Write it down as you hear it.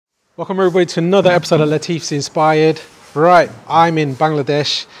Welcome everybody to another episode of Latif's Inspired. Right, I'm in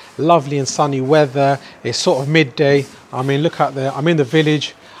Bangladesh, lovely and sunny weather. It's sort of midday. I mean, look out there, I'm in the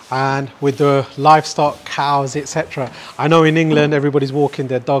village and with the livestock, cows, etc. I know in England everybody's walking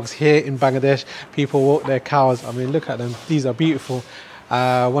their dogs. Here in Bangladesh, people walk their cows. I mean, look at them, these are beautiful.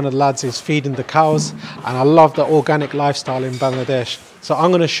 One of the lads is feeding the cows, and I love the organic lifestyle in Bangladesh. So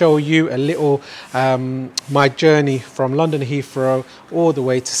I'm going to show you a little my journey from London Heathrow all the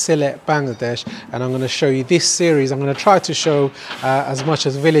way to Sylhet, Bangladesh, and I'm going to show you this series. I'm going to try to show as much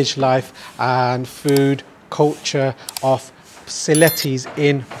as village life and food, culture of Sylhetis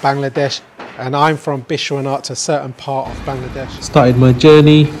in Bangladesh. And I'm from Bishwanath, a certain part of Bangladesh. Started my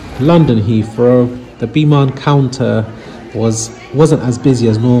journey, London Heathrow. The Biman counter wasn't as busy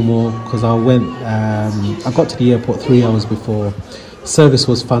as normal because I got to the airport 3 hours before. Service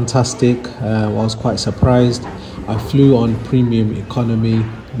was fantastic. I was quite surprised. I flew on premium economy.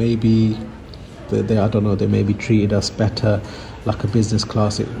 Maybe I don't know, they maybe treated us better, like a business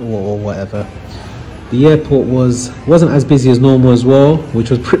class or whatever. The airport wasn't as busy as normal as well,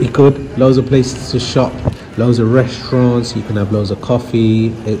 which was pretty good. Loads of places to shop, loads of restaurants, you can have loads of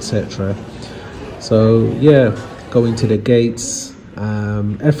coffee, etc. So yeah, going to the gates,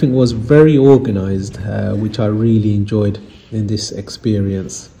 everything was very organized, which I really enjoyed in this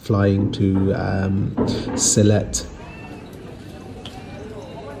experience, flying to Sylhet.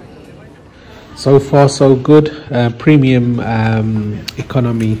 So far so good. Premium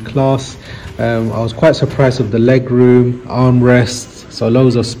economy class. I was quite surprised with the leg room, armrests, so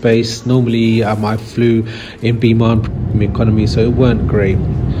loads of space. Normally I flew in Biman premium economy, so it weren't great.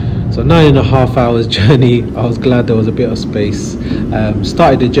 So 9.5 hours journey. I was glad there was a bit of space.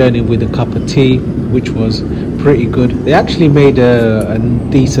 Started the journey with a cup of tea, which was pretty good. They actually made a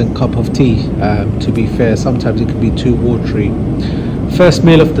decent cup of tea, to be fair. Sometimes it can be too watery. First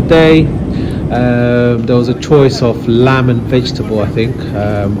meal of the day, there was a choice of lamb and vegetable, I think.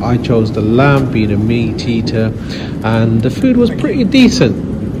 I chose the lamb, being a meat eater, and the food was pretty decent.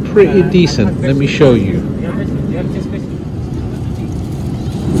 Let me show you.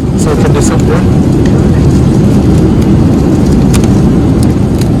 So can this up there?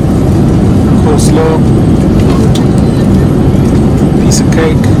 Coleslaw, piece of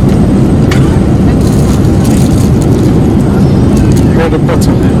cake, bread and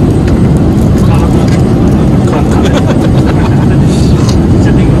butter.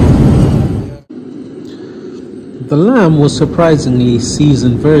 The lamb was surprisingly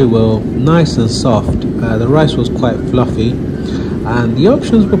seasoned very well, nice and soft. The rice was quite fluffy, and the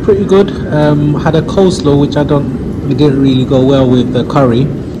options were pretty good. Had a coleslaw, which it didn't really go well with the curry.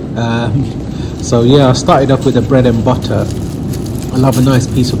 So yeah, I started off with the bread and butter. I love a nice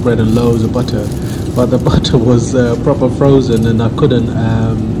piece of bread and loads of butter, but the butter was proper frozen, and I couldn't.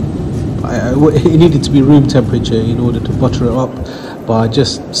 It needed to be room temperature in order to butter it up, but I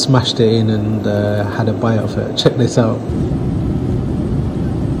just smashed it in and had a bite of it. Check this out.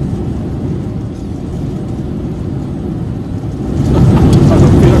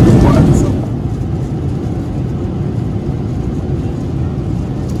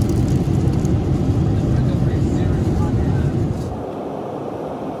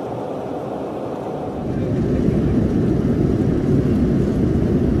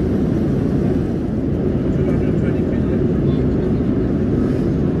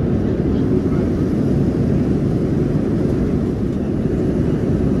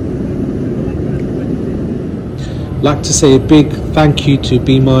 Like to say a big thank you to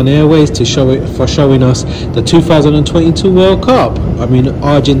Biman Airways for showing us the 2022 World Cup. I mean,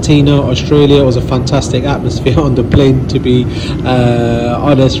 Argentina, Australia, was a fantastic atmosphere on the plane, to be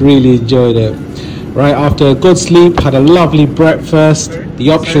honest. Really enjoyed it. Right after a good sleep, had a lovely breakfast. The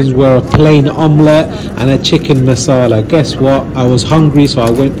options were a plain omelette and a chicken masala. Guess what? I was hungry, so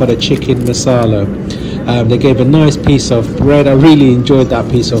I went for the chicken masala. They gave a nice piece of bread. I really enjoyed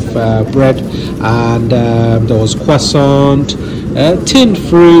that piece of bread, and there was croissant, tinned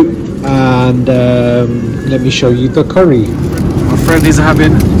fruit, and let me show you the curry. My friend is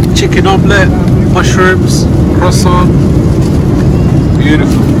having chicken omelette, mushrooms, croissant.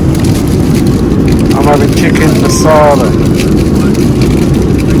 Beautiful. I'm having chicken masala.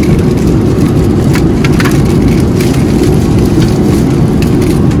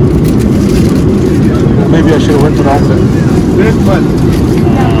 Maybe I should have went to the omelette. Good one.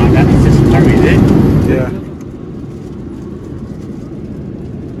 That is just curry, eh? Yeah.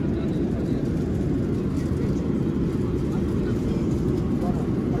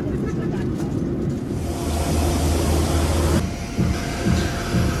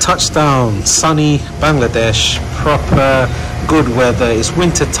 Touchdown, sunny Bangladesh, proper good weather. It's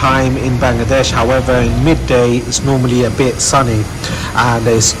winter time in Bangladesh, however in midday it's normally a bit sunny and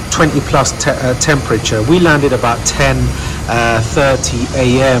there's 20 plus temperature. We landed about 10:30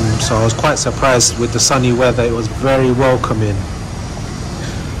 a.m. so I was quite surprised with the sunny weather. It was very welcoming.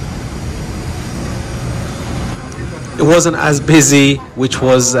 It wasn't as busy, which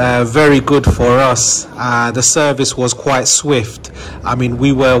was very good for us. The service was quite swift. I mean,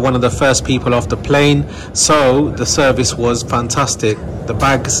 we were one of the first people off the plane, so the service was fantastic. The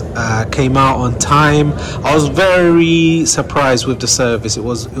bags came out on time. I was very surprised with the service. It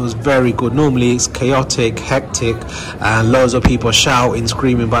was very good. Normally it's chaotic, hectic, and loads of people shouting,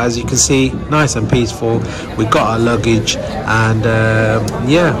 screaming, but as you can see, nice and peaceful. We got our luggage, and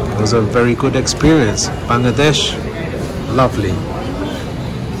yeah, it was a very good experience. Bangladesh, lovely.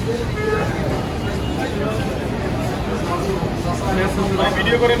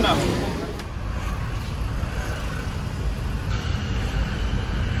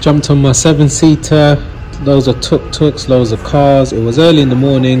 Jumped on my 7-seater. Loads of tuk-tuks, loads of cars. It was early in the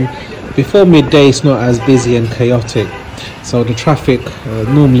morning. Before midday it's not as busy and chaotic, so the traffic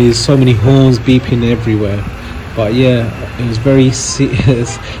normally is so many horns beeping everywhere, but yeah, it was very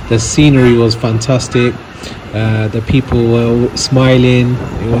the scenery was fantastic. The people were smiling.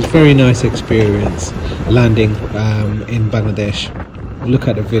 It was a very nice experience landing in Bangladesh. Look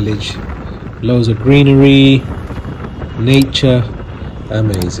at the village, loads of greenery, nature,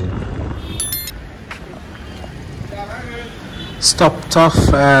 amazing. Stopped off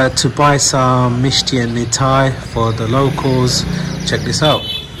to buy some mishti and nitai for the locals. Check this out.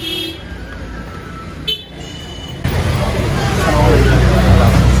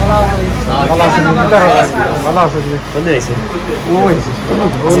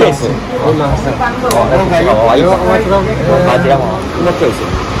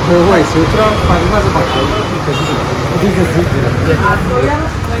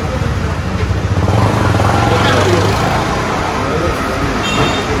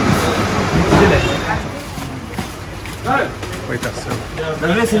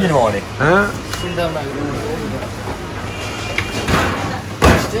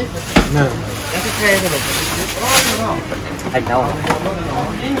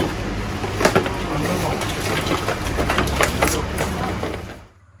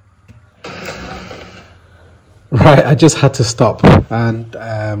 Right, I just had to stop, and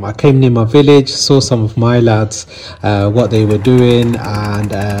I came near my village, saw some of my lads, what they were doing,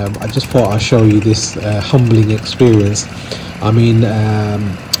 and I just thought I'd show you this humbling experience. I mean,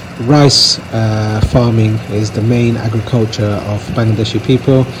 rice farming is the main agriculture of Bangladeshi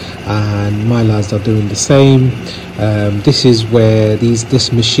people, and my lads are doing the same. This is where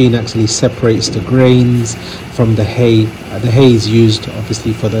this machine actually separates the grains from the hay. The hay is used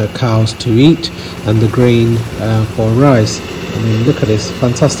obviously for the cows to eat, and the grain for rice. I mean, look at this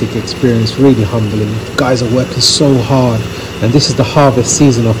fantastic experience, really humbling. The guys are working so hard, and this is the harvest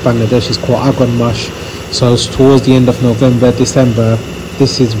season of Bangladesh. It's called Agwan Mash, so it's towards the end of November, December.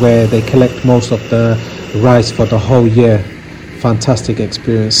 This is where they collect most of the rice for the whole year. Fantastic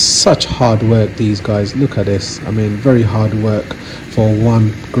experience. Such hard work, these guys. Look at this. I mean, very hard work for one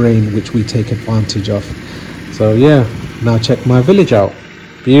grain which we take advantage of. So yeah, now check my village out.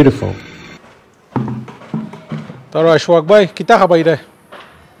 Beautiful. তারা শোক ভাই কিতা খাবাইরে?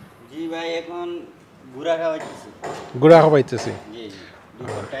 জি ভাই এখন গুড়া খাওয়াইতেছি। গুড়া খাওয়াইতেছি? জি জি।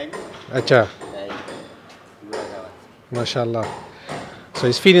 দুপুর time. আচ্ছা। গুড়া খাওয়াচ্ছি। মাশাআল্লাহ. So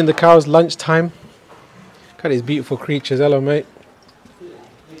he's feeding the cows lunchtime. Look at these beautiful creatures. Hello, mate.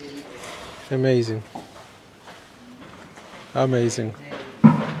 Amazing. Amazing.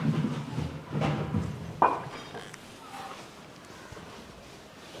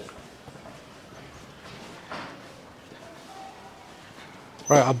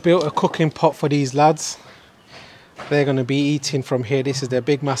 Right, I built a cooking pot for these lads. They're going to be eating from here. This is their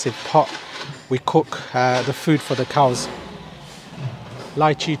big massive pot. We cook the food for the cows.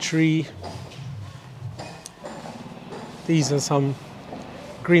 Lychee tree. These are some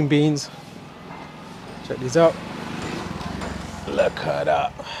green beans. Check these out. Look at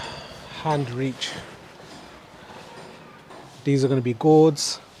that. Hand reach. These are going to be gourds.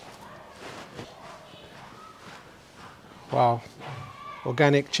 Wow.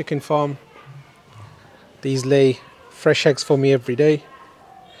 Organic chicken farm. These lay fresh eggs for me every day.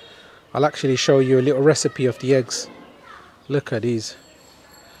 I'll actually show you a little recipe of the eggs. Look at these.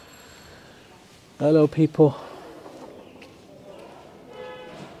 Hello, people.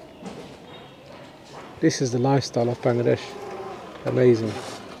 This is the lifestyle of Bangladesh. Amazing.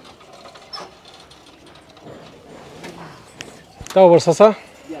 Sasa?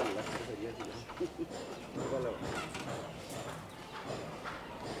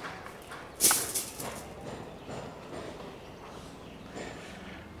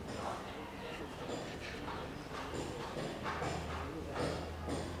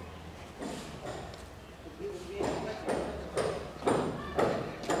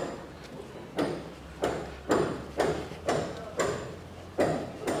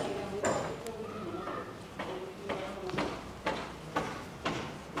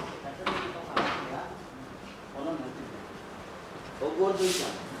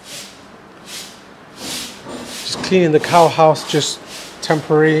 Just cleaning the cow house, just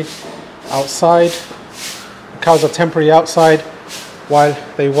temporary outside. The cows are temporary outside while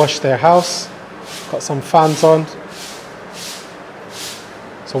they wash their house. Got some fans on.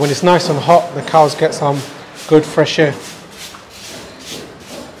 So when it's nice and hot, the cows get some good fresh air.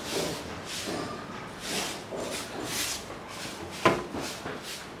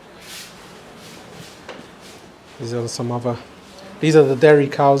 These are the dairy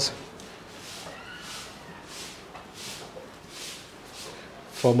cows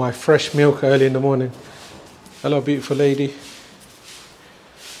for my fresh milk early in the morning. Hello, beautiful lady.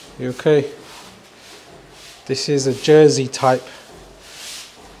 You okay? This is a Jersey type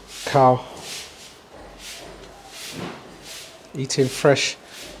cow, eating fresh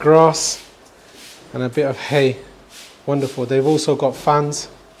grass and a bit of hay. Wonderful. They've also got fans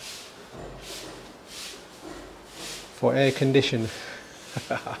for air condition.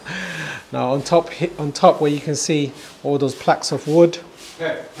 Now on top where you can see all those plaques of wood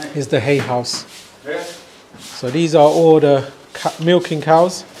is the hay house. So these are all the milking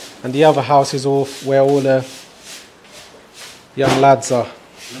cows, and the other house is all where all the young lads are,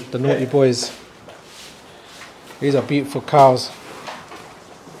 the naughty boys. These are beautiful cows.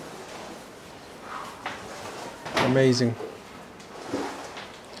 Amazing.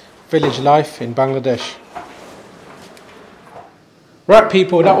 Village life in Bangladesh. Right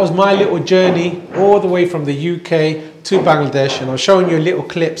people, that was my little journey all the way from the UK to Bangladesh, and I'm showing you little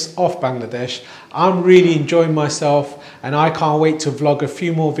clips of Bangladesh. I'm really enjoying myself and I can't wait to vlog a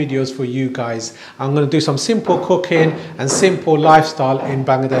few more videos for you guys. I'm going to do some simple cooking and simple lifestyle in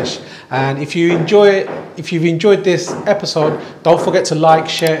Bangladesh. And if you've enjoyed this episode, don't forget to like,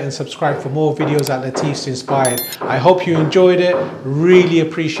 share and subscribe for more videos at Latif's Inspired. I hope you enjoyed it. Really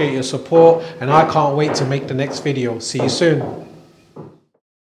appreciate your support and I can't wait to make the next video. See you soon.